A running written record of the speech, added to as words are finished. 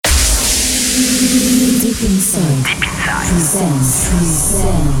Deep Inside presents.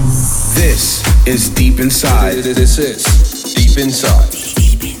 This is Deep Inside. This is Deep Inside.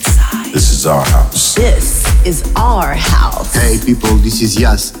 This is our house. This is our house. Hey people, this is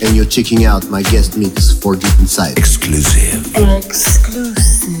Yas, and you're checking out my guest mix for Deep Inside. Exclusive.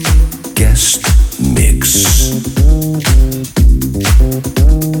 Guest mix.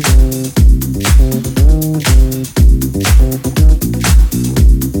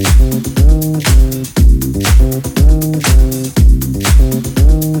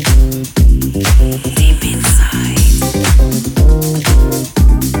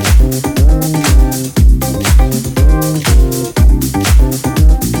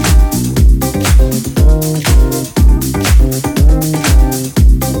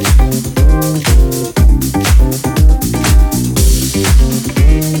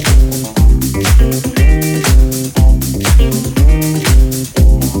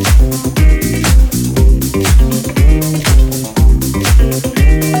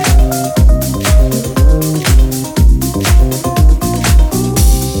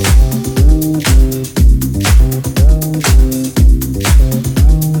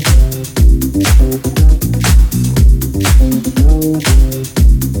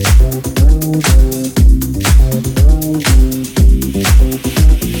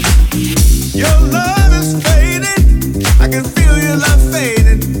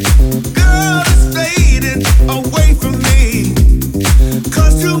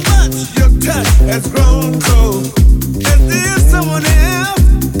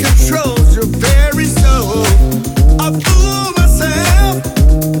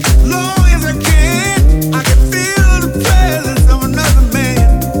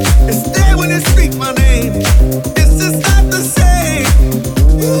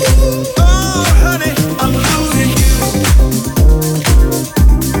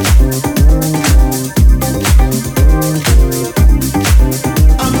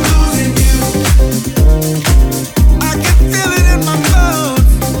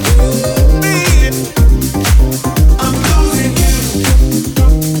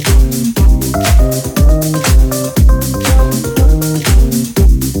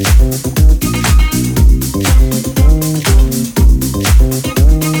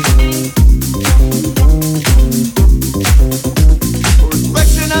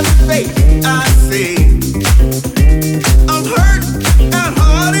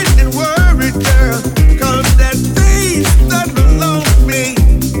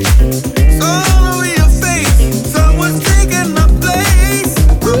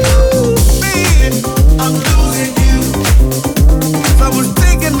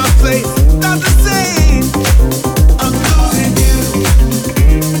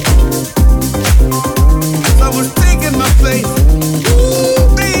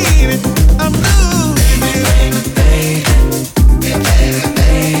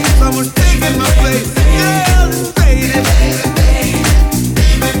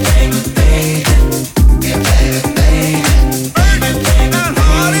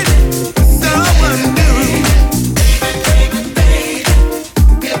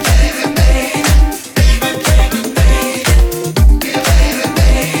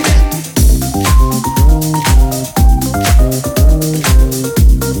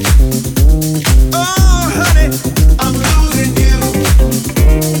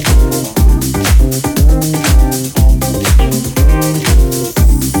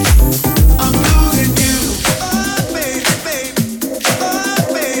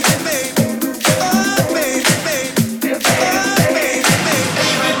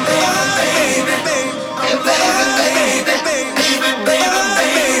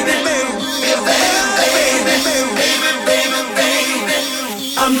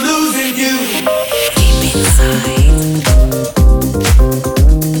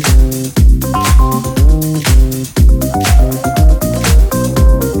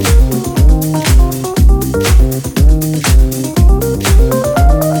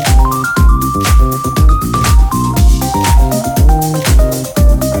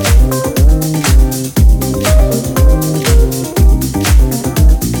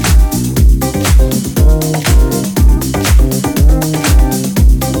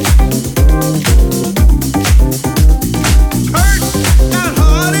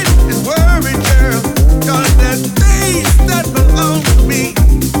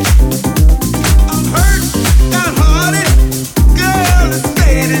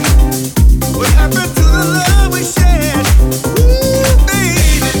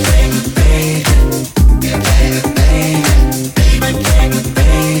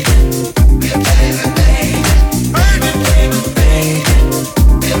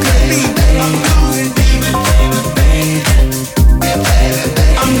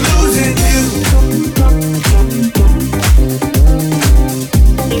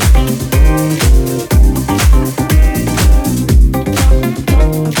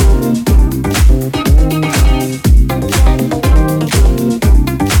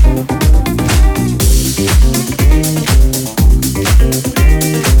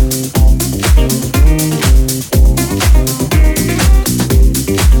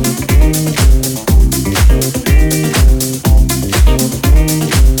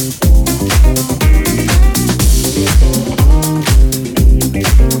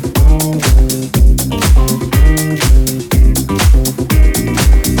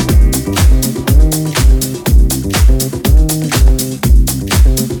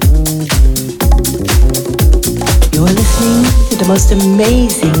 most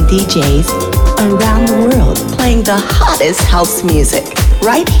amazing DJs around the world playing the hottest house music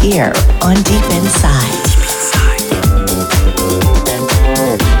right here on Deep Inside.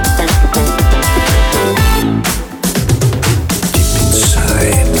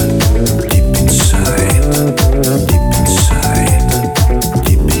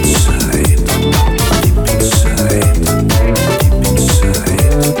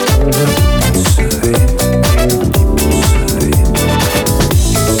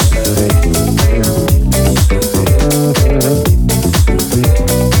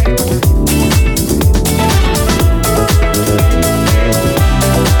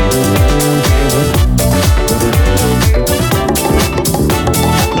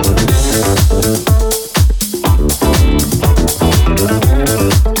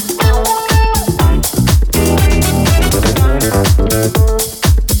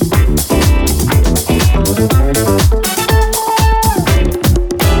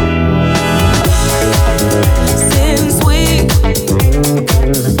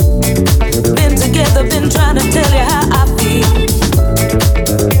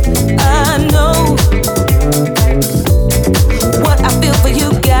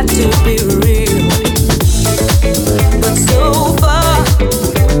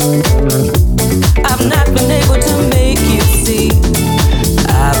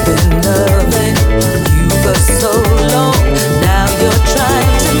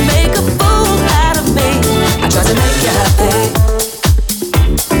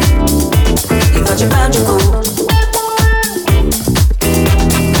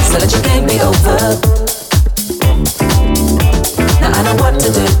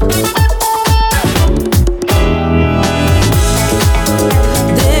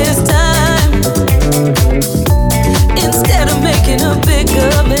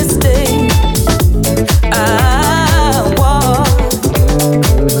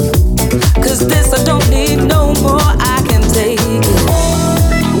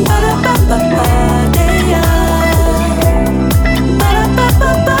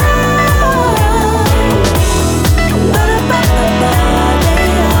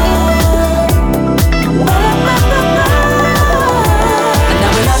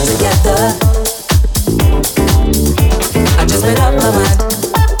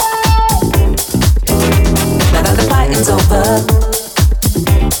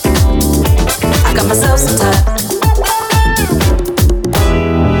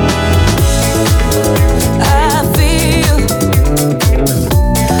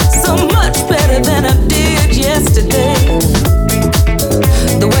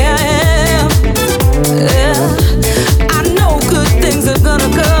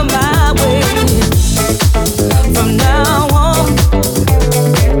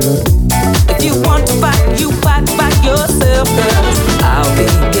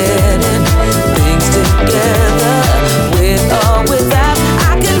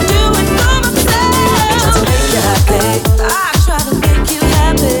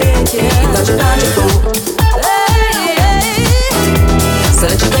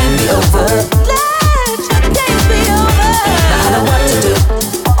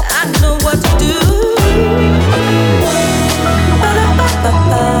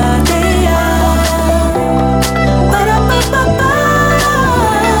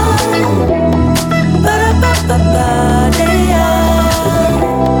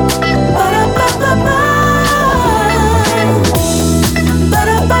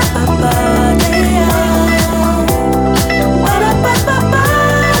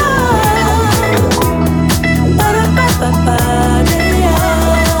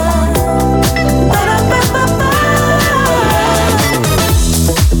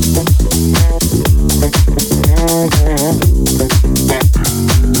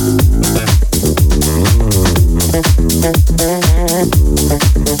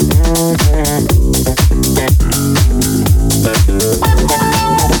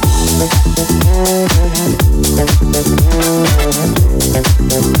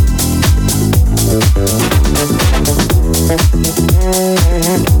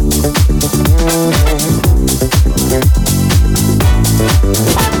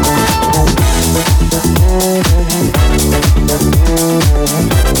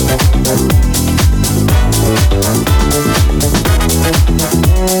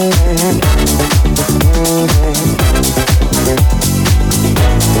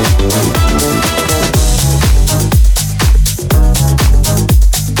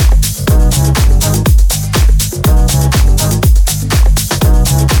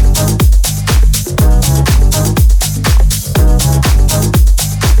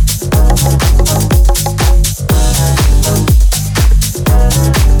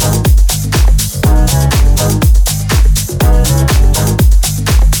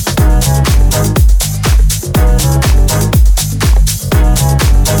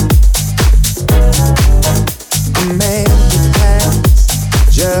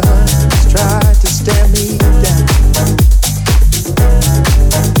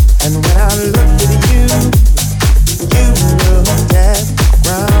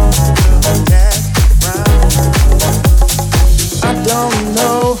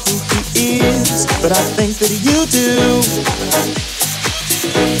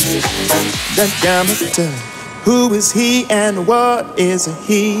 that Gamma. Who is he and what is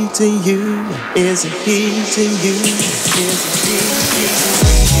he to you? Is he to you? Is he to you?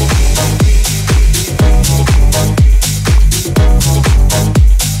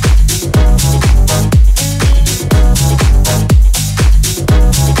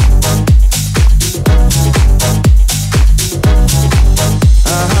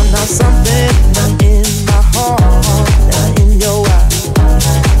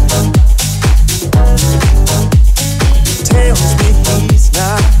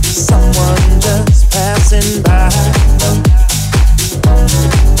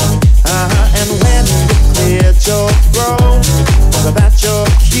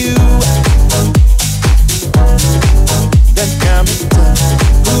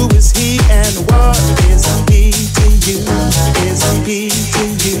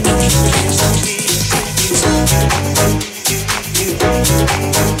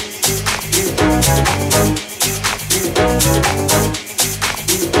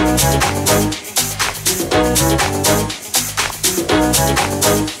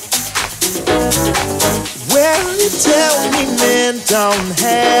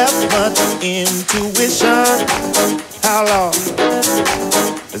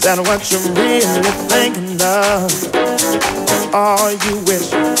 What you're really thinking of, or you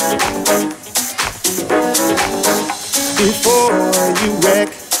wish before you wreck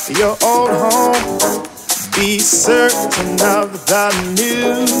your old home. Be certain of the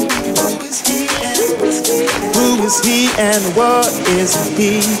new. Who is he and what is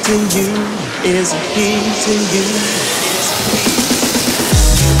he to you? Is he to you?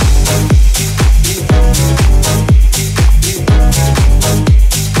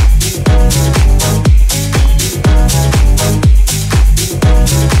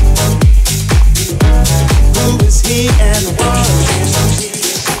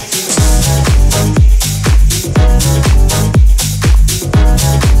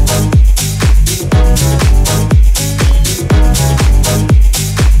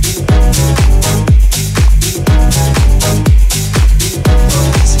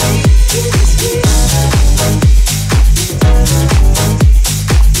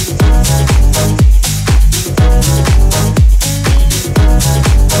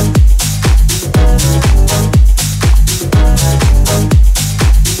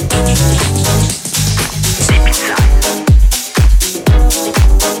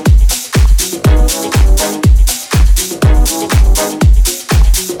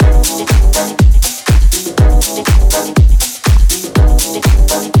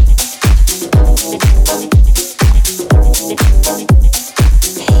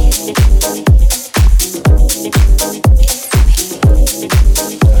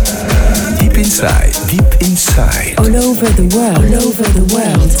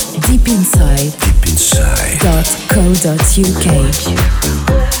 deepinside.co.uk.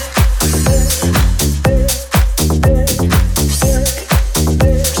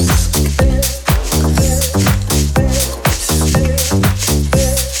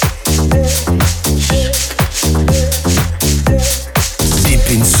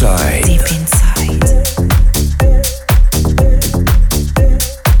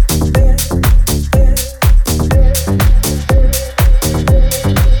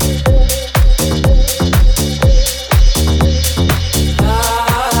 Ah.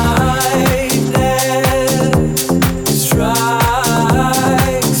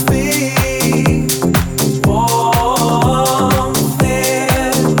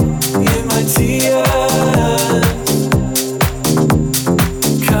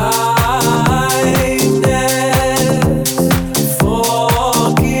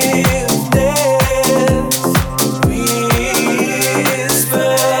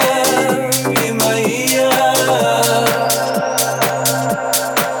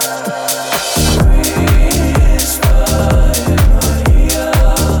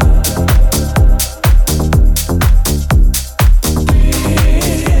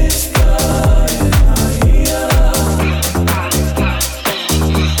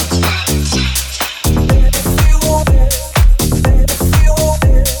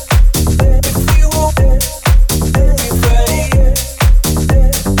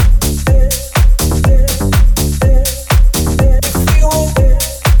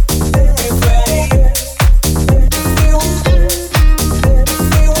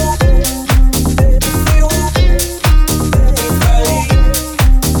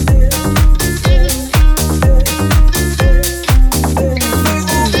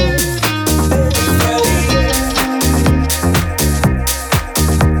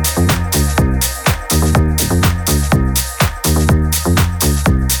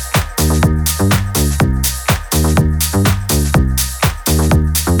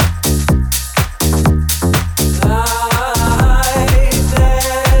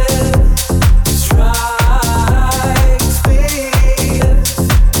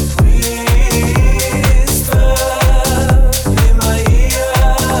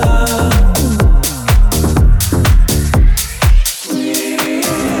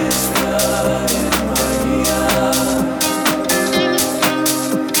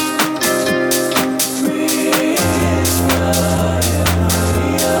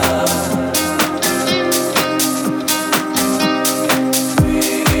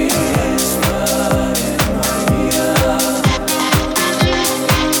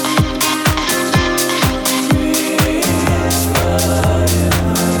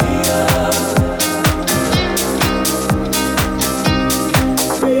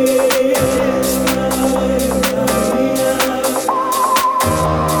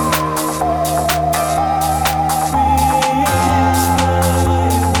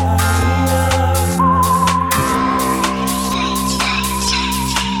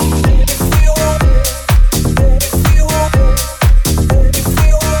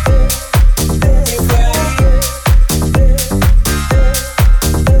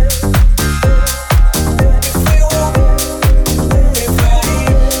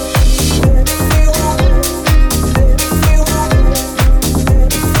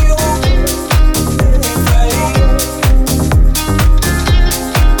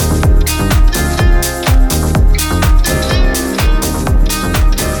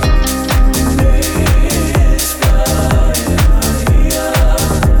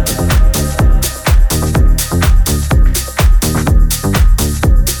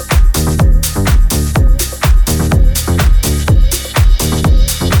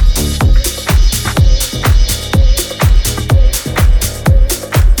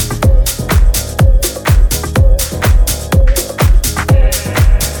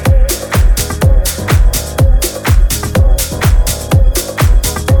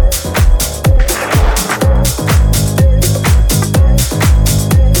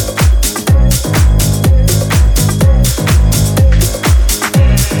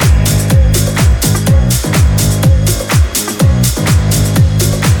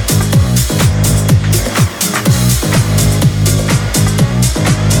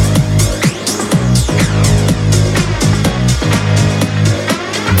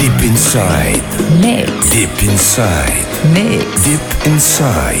 inside. Mix. Deep inside. Mix. Deep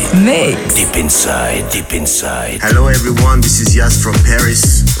inside. Mix. Deep inside. Deep inside. Hello everyone, this is Yas from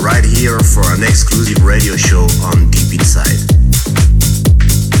Paris, right here for an exclusive radio show on Deep Inside.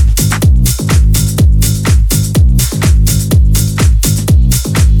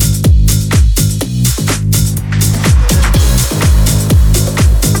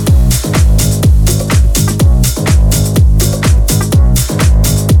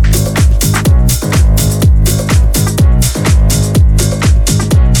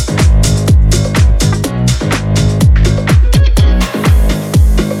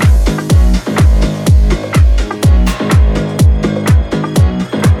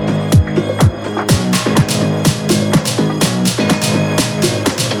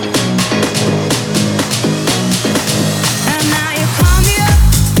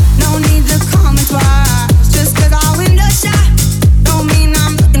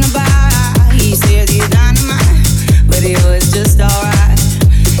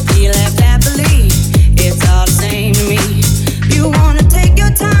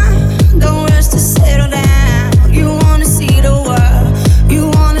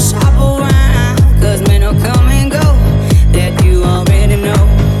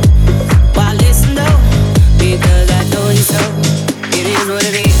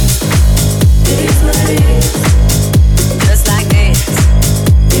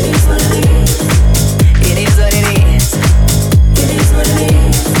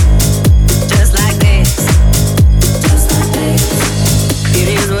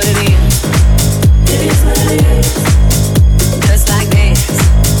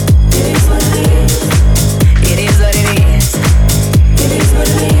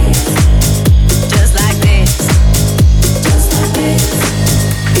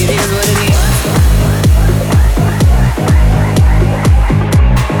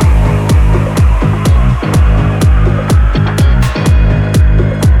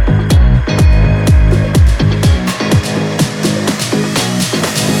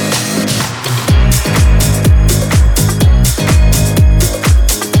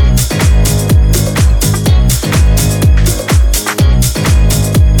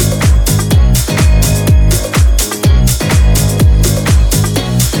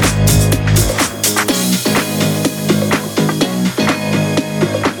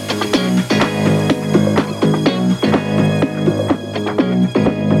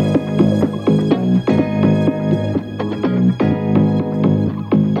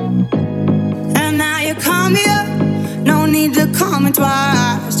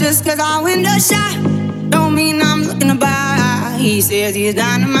 He's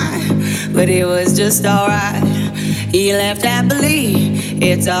dynamite, but it was just alright. He left happily,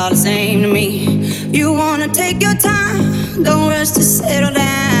 it's all the same to me. You wanna take your time, don't rush to settle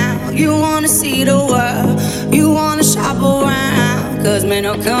down. You wanna see the world, you wanna shop around. Cause men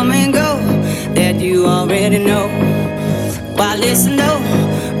will come and go, that you already know. Why listen though,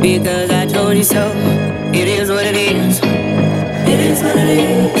 because I told you so. It is what it is, it is what it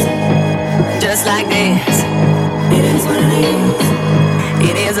is. Just like this, it is what it is.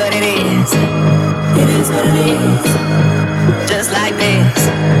 It is what it is. It is what it is. Just like this.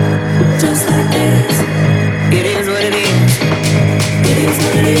 Just like this. It is what it is. It is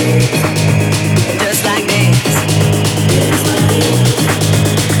what it is. Just like this. It is what it is.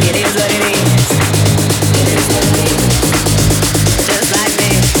 It is what it is. It is what it is. Just like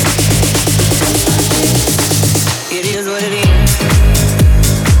this. Just like this. It is what it is.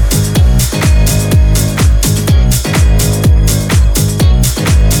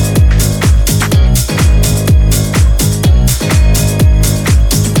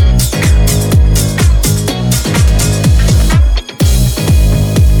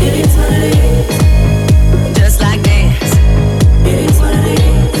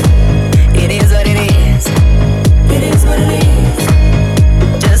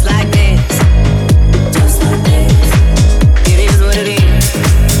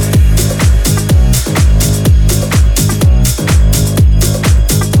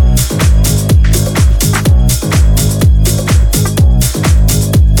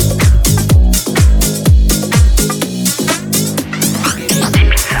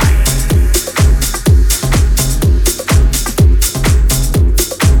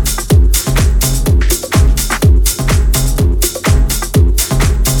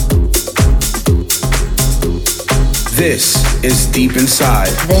 This is Deep Inside.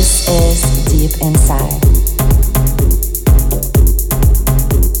 This is Deep Inside.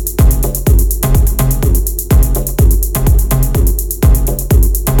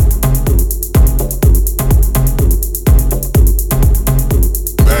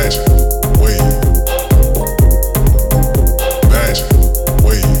 Magic.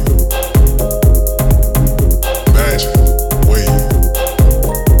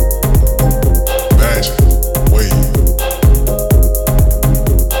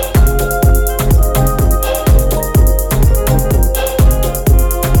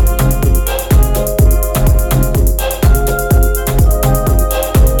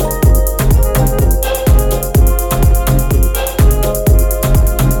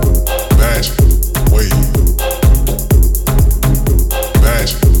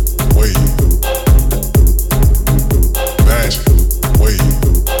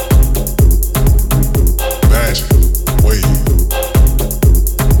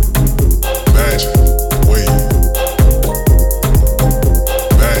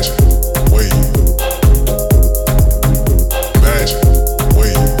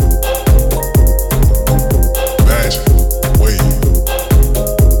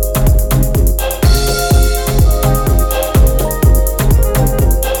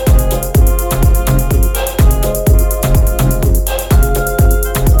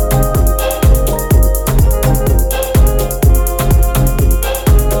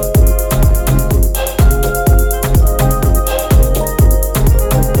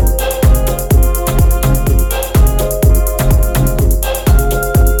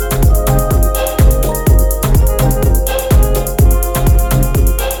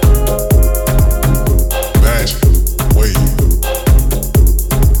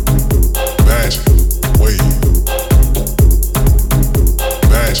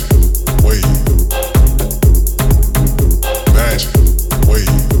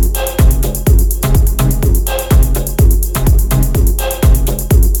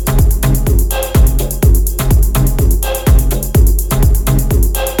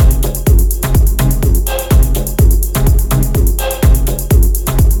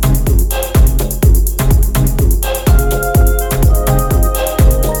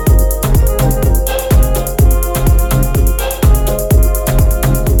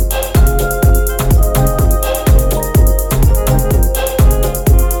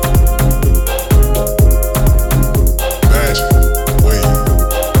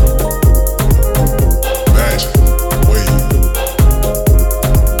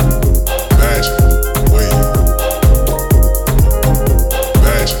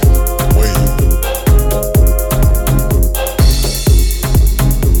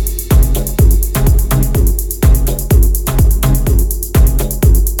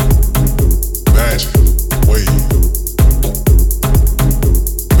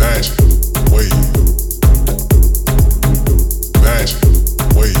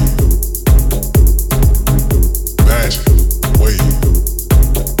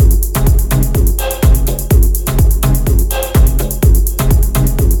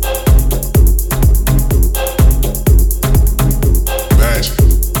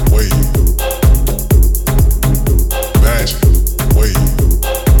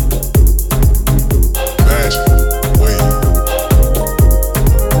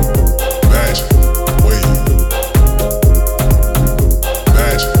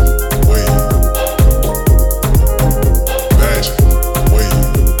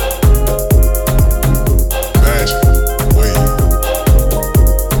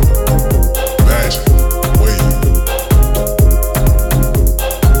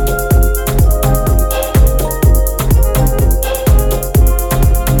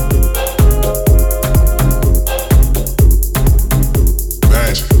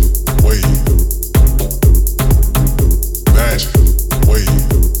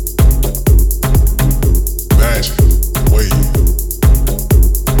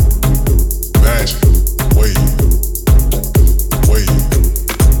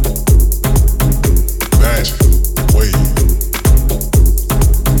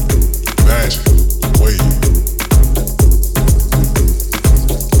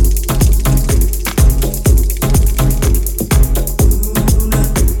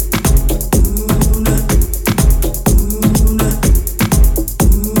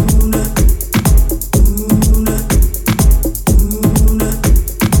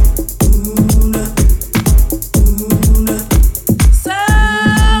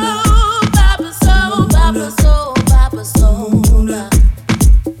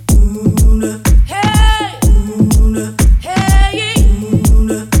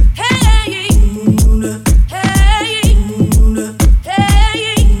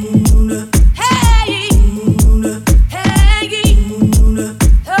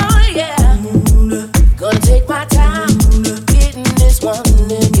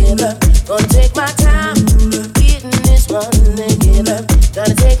 together. Gonna take my time getting this one together.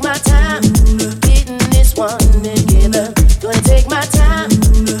 Gonna take my time getting this one together. Gonna take my time.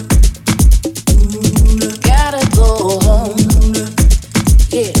 Gotta go home.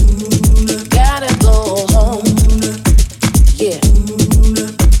 Yeah. Gotta go home. Yeah.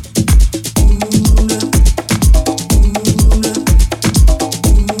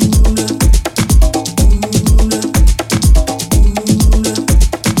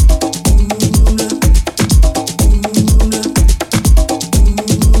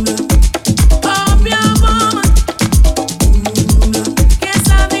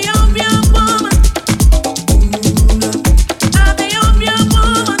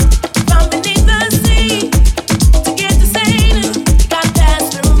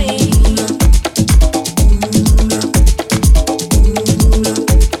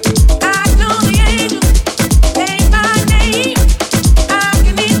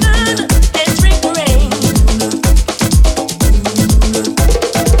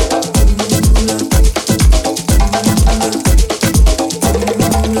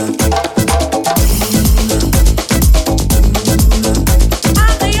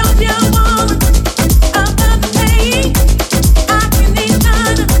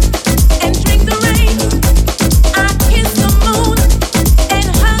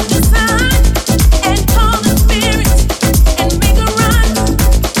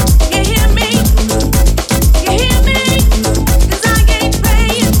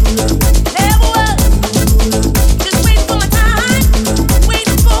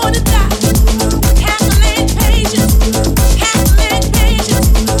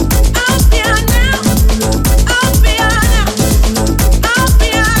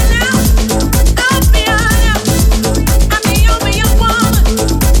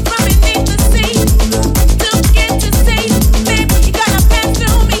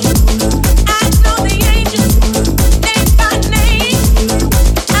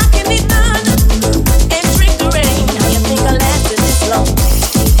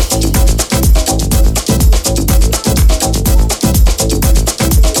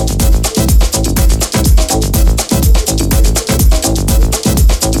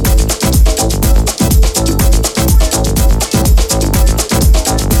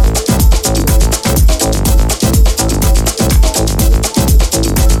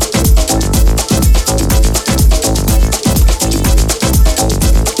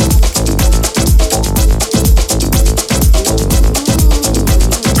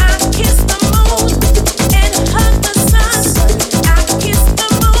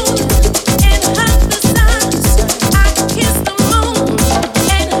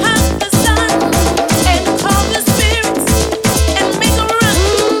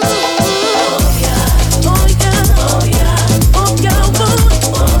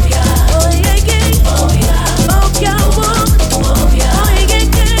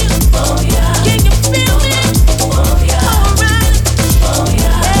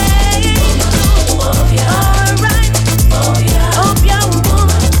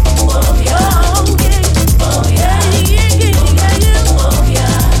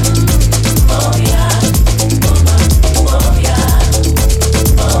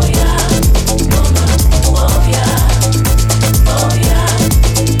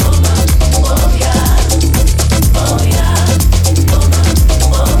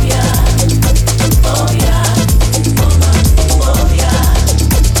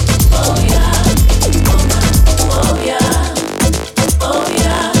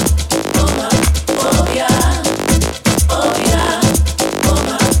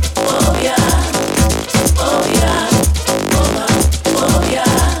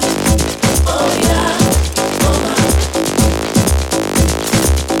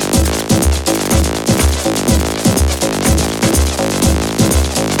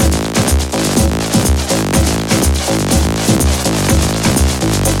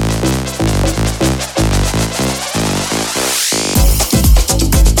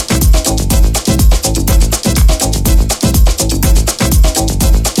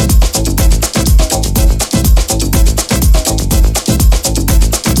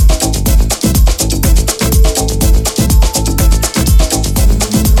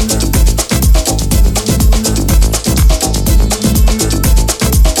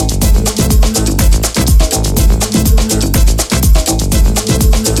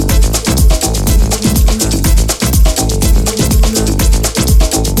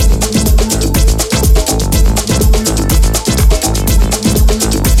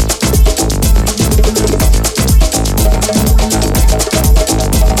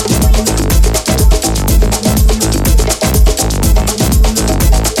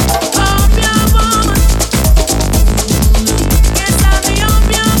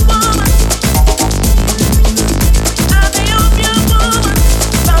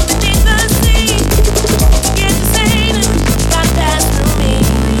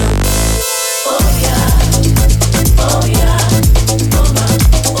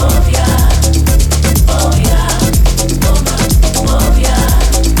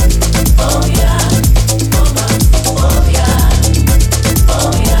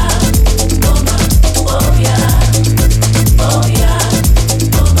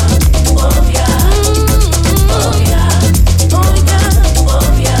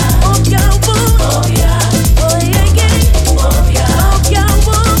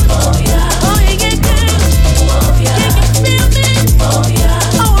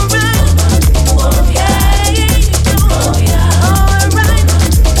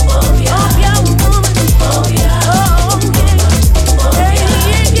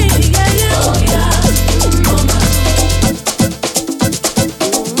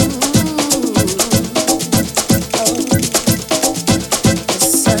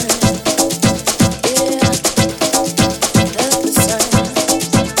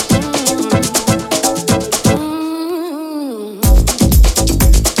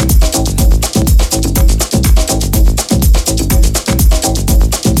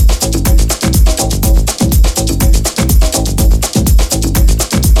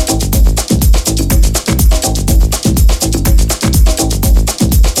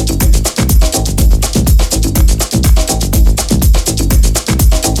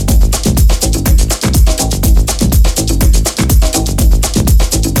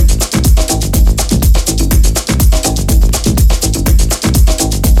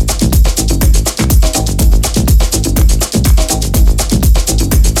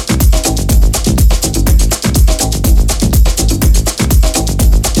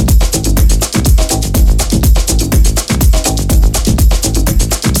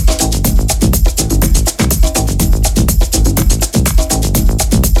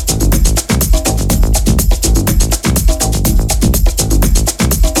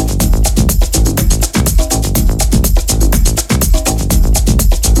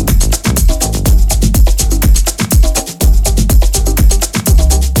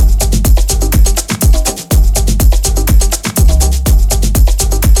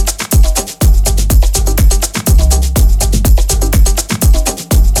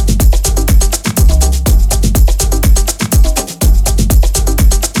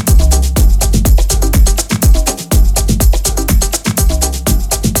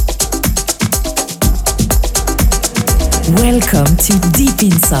 Welcome to Deep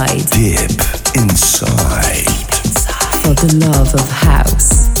Inside. Deep Inside. For the love of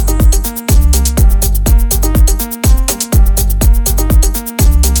house.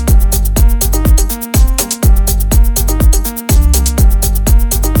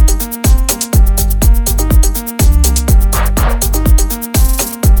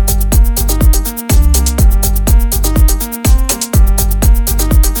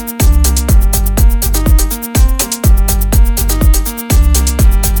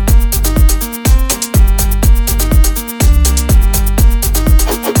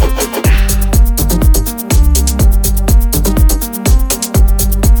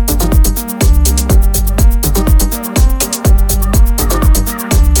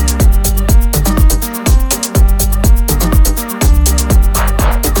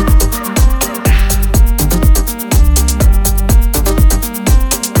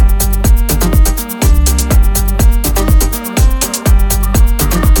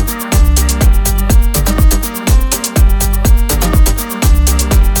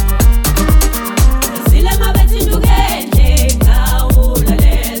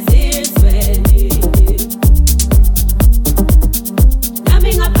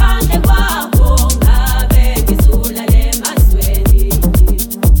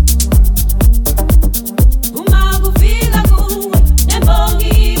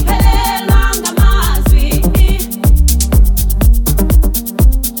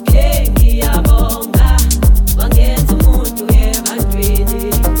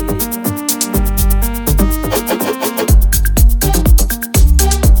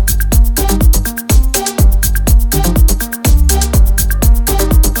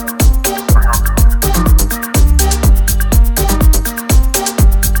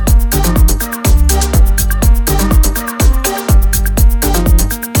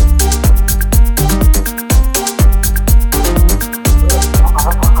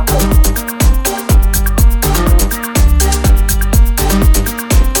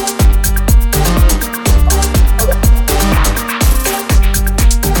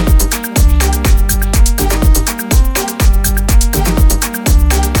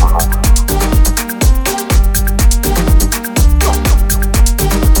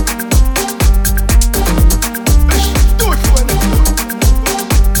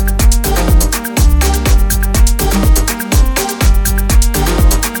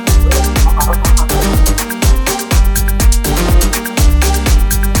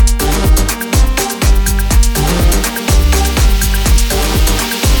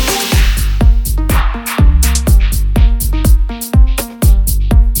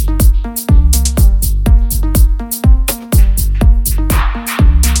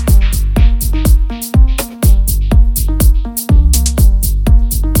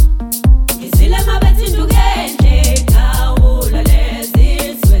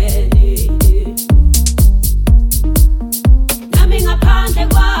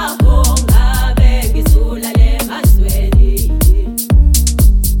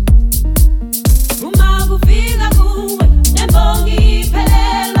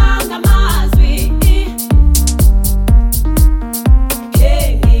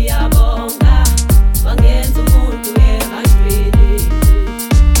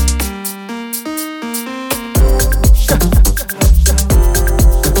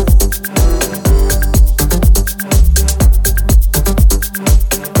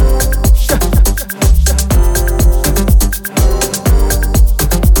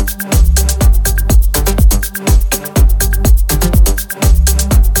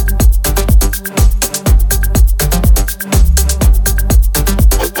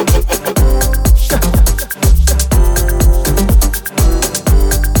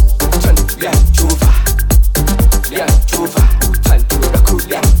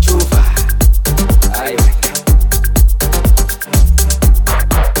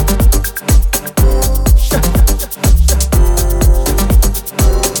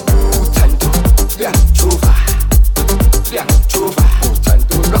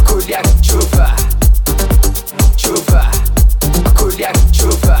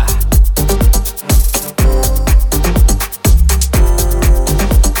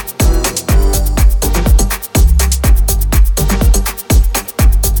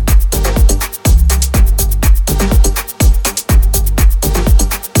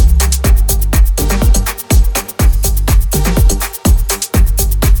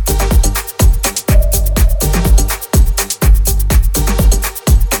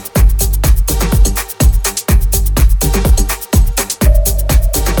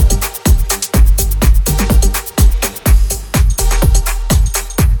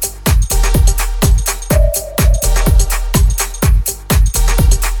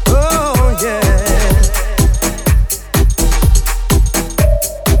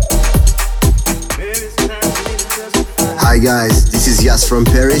 Yas from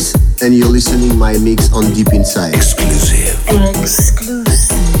Paris, and you're listening my mix on Deep Inside. Exclusive.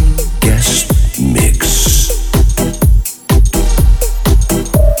 Guest mix.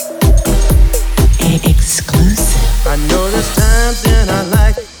 Exclusive. I know there's times in our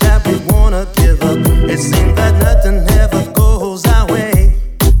life that we wanna give up. It seems that nothing ever goes our way.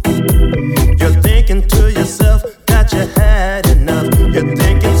 You're thinking to yourself that you had enough. You're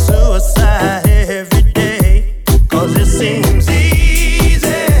thinking suicide every day. 'Cause it seems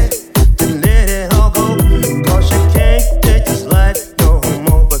easy to let it all go. 'Cause you can't take this life no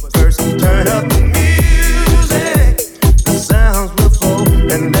more. But first turn up the music, the sounds will flow,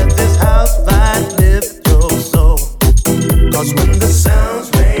 and let this house vibe lift your soul. 'Cause when the sounds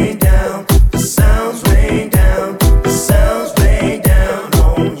rain down, the sounds rain down, the sounds rain down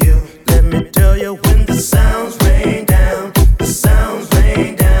on you. Let me tell you, when the sounds rain down, the sounds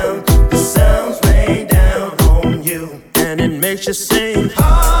rain down, the sounds rain down on you. And it makes you sing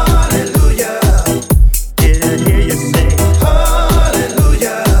hallelujah. Yeah, I hear you sing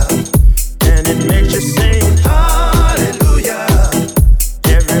hallelujah. And it makes you sing hallelujah.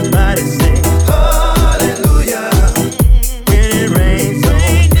 Everybody sing hallelujah. When it rains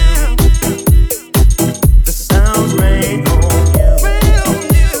on you, the sounds rain on you.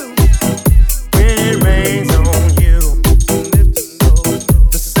 When it rains on you,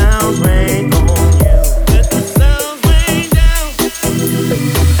 the sounds rain on you. Let the sounds rain down.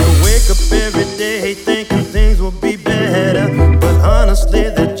 You wake up every day thinking things will be better, but honestly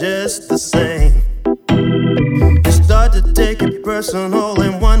they're just the same. You start to take it personal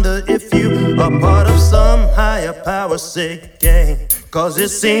and wonder if you are part of some higher power sick game. 'Cause it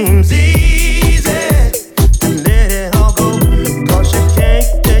seems easy to let it all go. 'Cause you can't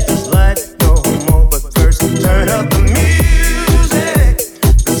take this life no more. But first turn up the music,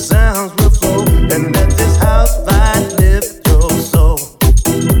 the sounds will flow, and let this house vibe lift your soul.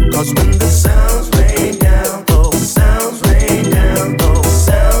 'Cause when the sounds rain down, the sounds rain down, the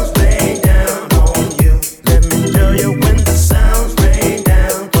sounds rain down on you. Let me tell you, when the sounds rain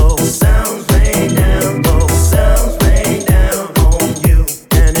down, the sounds rain down, the sounds rain down on you.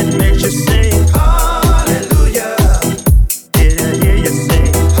 And it makes you sing hallelujah. Did I hear you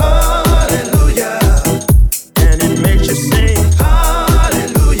sing hallelujah? And it makes you sing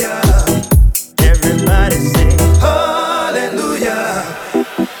hallelujah. Everybody sing hallelujah.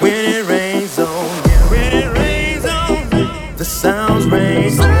 When it rains on you, when it rains on you, the sounds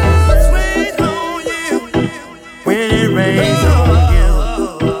rain on you. When it rains on you,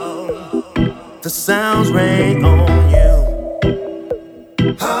 the sounds rain on you.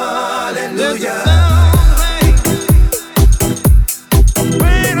 Hallelujah.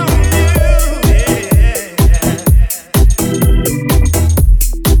 Rain on you, yeah.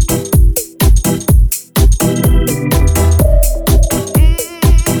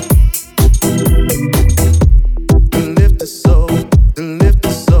 Lift the soul, lift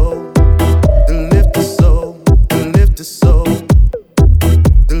the soul, lift the soul, lift the soul,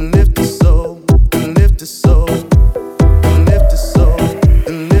 lift the soul, lift the soul, lift the soul,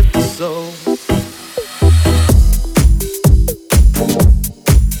 lift the soul.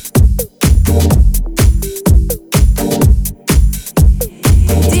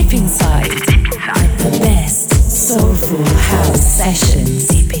 Deep Inside. The best soulful house sessions.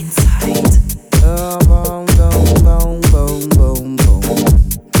 Deep Inside.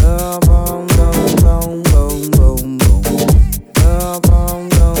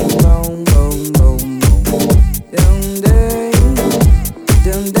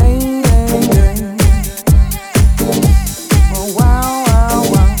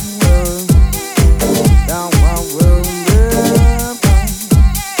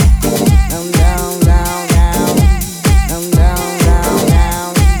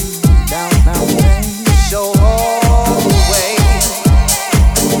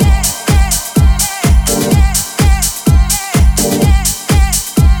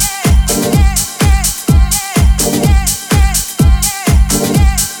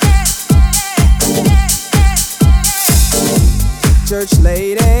 Church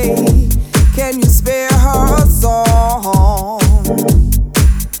lady, can you spare her a song?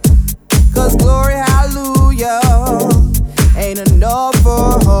 'Cause glory, hallelujah, ain't enough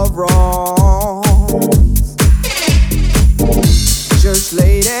for her wrongs. Church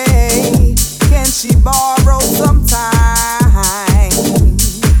lady, can she borrow some time?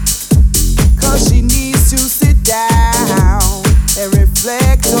 'Cause she needs to sit down and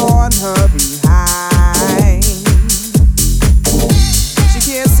reflect on her behind. She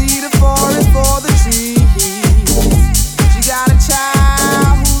can't see the forest for the trees. She got a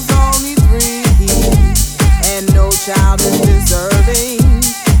child who's only 3, and no child is deserving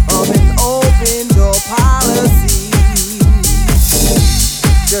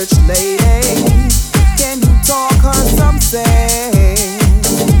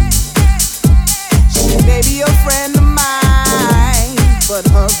but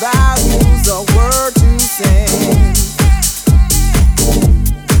her values are worth to sing.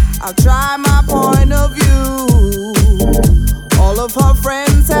 I'll try my point of view. All of her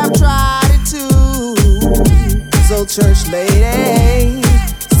friends have tried it too. So church lady,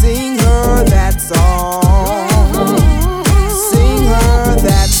 sing her that song. Sing her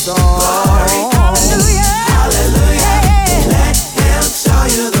that song. Glory, hallelujah, hallelujah. Yeah. Let him show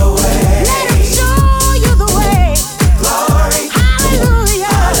you the way. Let him show you the way. Glory, hallelujah,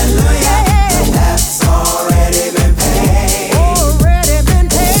 hallelujah. Yeah. That's already been paid. Already been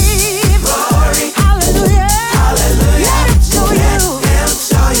paid. Glory, Hallelujah, hallelujah. let him show you. Let him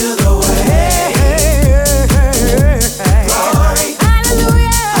show you the way. Glory,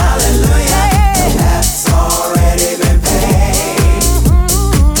 Hallelujah, hallelujah. That's already been paid.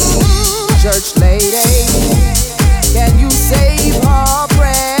 church lady, can you save her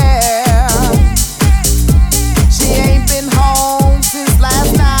prayer? She ain't been home since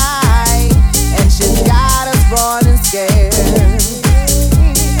last night, and she's got us running scared.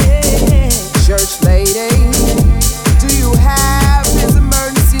 Church lady, do you have his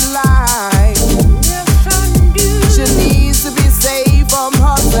emergency light? She needs to be saved from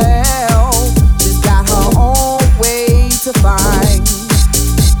herself. She's got her own way to find.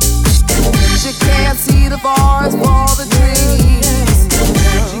 She can't see the forest for the trees.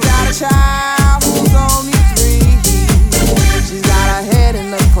 She got a child who's only 3. She's got her head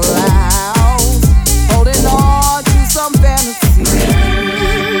in the clouds, holding on to some fantasy.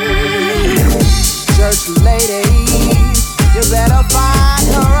 Church lady, you better find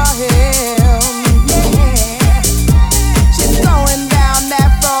her a hymn. Yeah. She's going down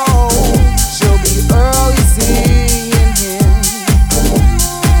that road. She'll be early seeing him.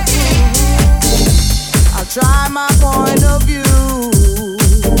 I'll try my point of view.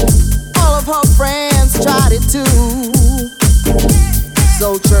 All of her friends tried it too.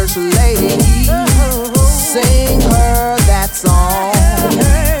 So church lady, sing her that song.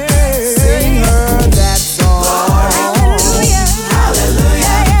 Sing her that song.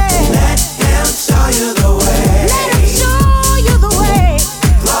 Hallelujah. Let him show you the way. Let him show you the way.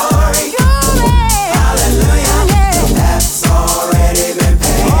 Glory, hallelujah. That's already been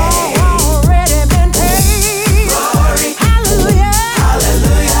paid. Already been paid. Glory, Hallelujah.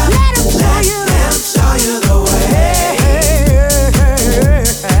 hallelujah. Let him show Let you. him show you the way.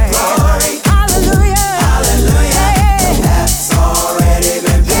 Glory, Hallelujah. hallelujah. That's already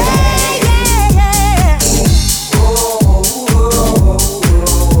been paid.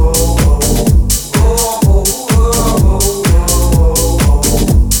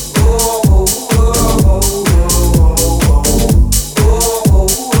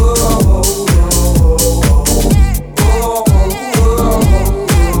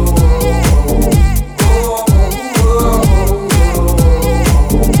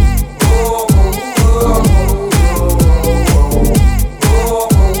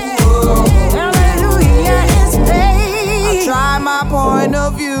 Hallelujah is paid. I'll try my point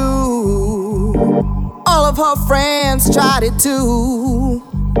of view. All of her friends tried it too.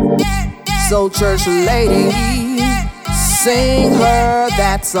 So church lady, sing her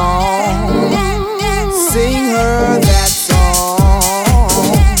that song. Sing her that song.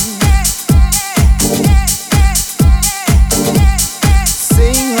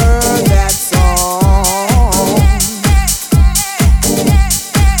 Sing her that song.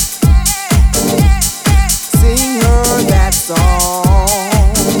 Sing her that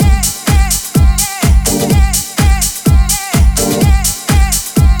song.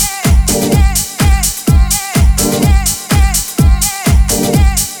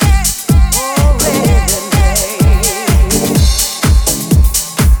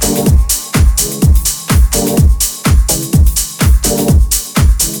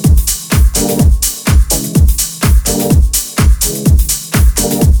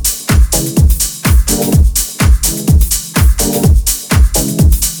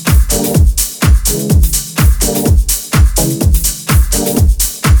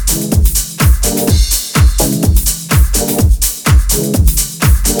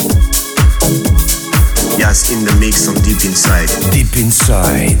 In the mix on Deep Inside. Deep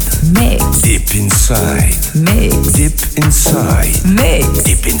inside. Mix. Deep inside. Mix. Deep inside. Mix.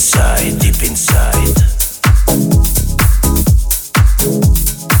 Deep inside. Deep inside.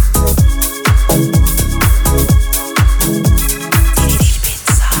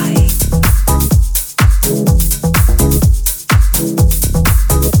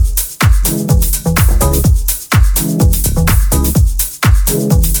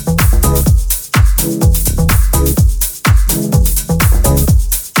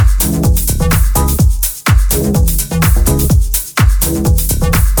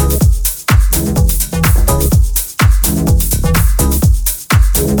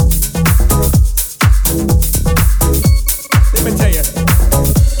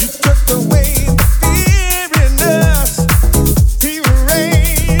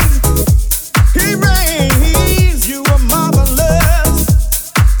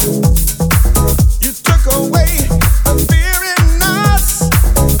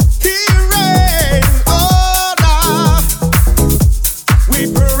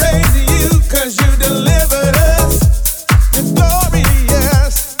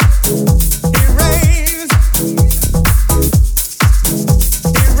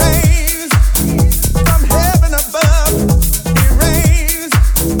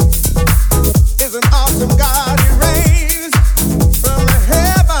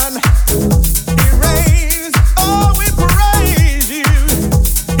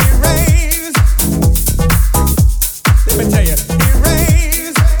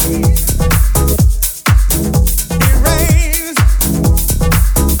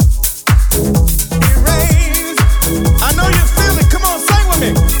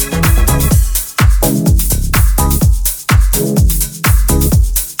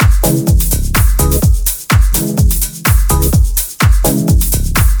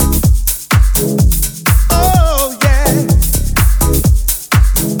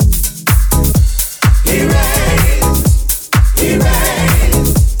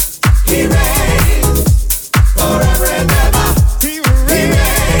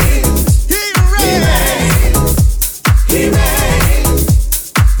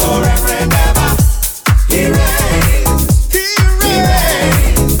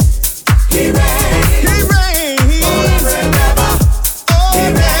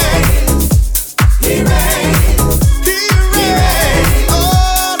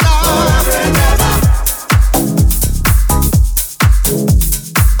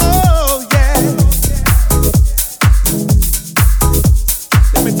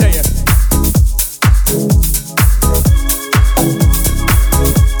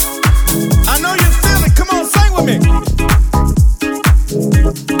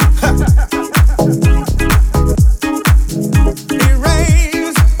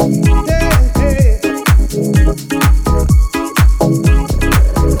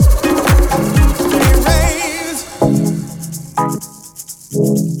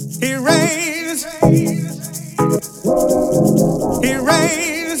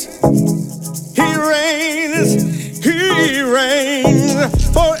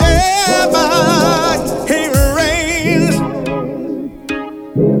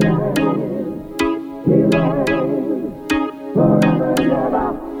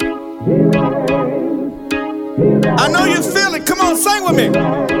 I know you feel it. Come on, sing with me.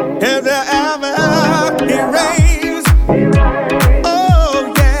 If there ever he reigns.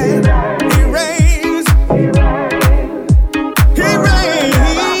 Oh yeah, he reigns. He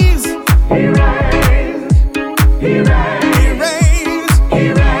reigns. He reigns. He reigns. He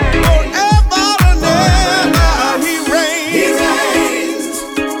reigns. Forever and ever. He reigns. He reigns.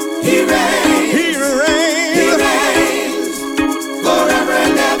 He reigns. He reigns. He reigns. Forever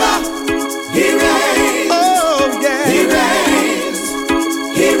and ever. He reigns. Oh yeah. He reigns.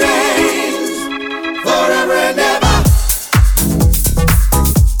 He reigns. Forever and ever.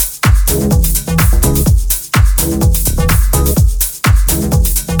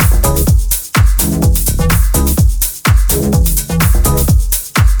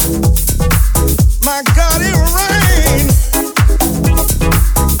 My God, it rains.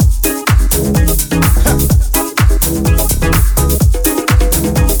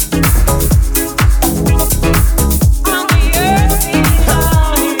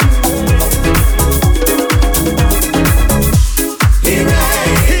 He reigns.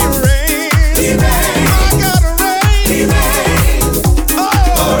 He reigns. My God, it rains. He reigns.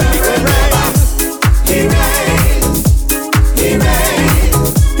 Oh, he reigns. He reigns. He reigns.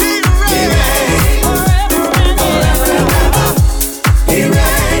 He reigns. Forever and ever. He reigns. He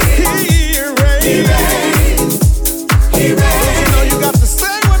reigns. He reigns. He reigns. You know you got to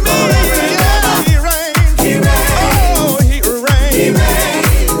sing with me. Yeah, he reigns. He reigns. Oh, he reigns. He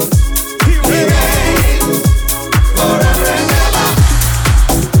reigns. He reigns. Forever and ever.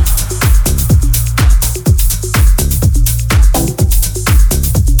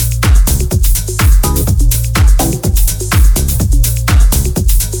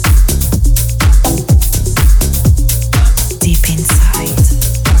 Deep inside.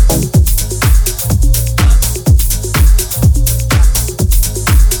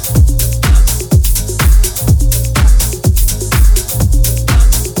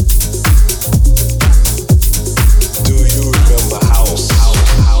 Do you remember house?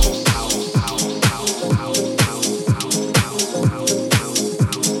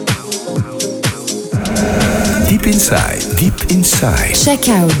 Deep inside, deep inside. Check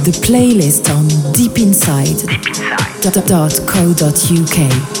out the playlist on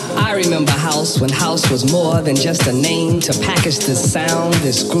deepinside.co.uk. I remember house when house was more than just a name to package this sound,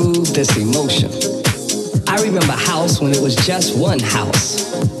 this groove, this emotion. I remember house when it was just one house.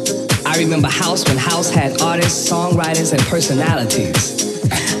 I remember house when house had artists, songwriters, and personalities.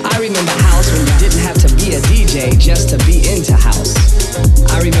 I remember house when you didn't have to be a DJ just to be into house.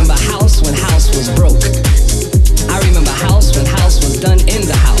 I remember house when house was broke. I remember house when house was done in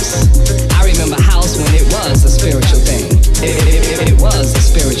the house. I remember house when it was a spiritual thing. It was a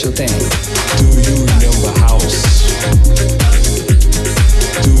spiritual thing. Do you remember house?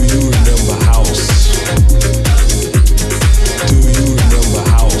 Do you remember house? Do you remember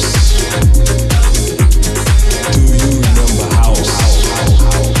house? Do you remember house?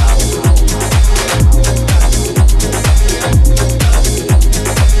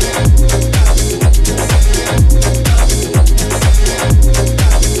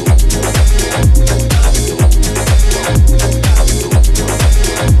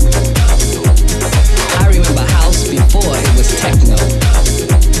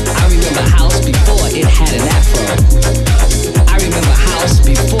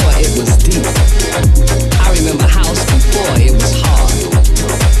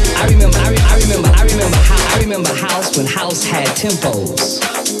 When house had tempos.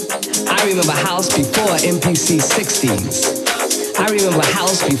 I remember house before MPC 60s. I remember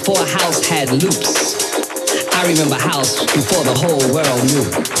house before house had loops. I remember house before the whole world knew.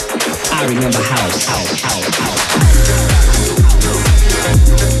 I remember house.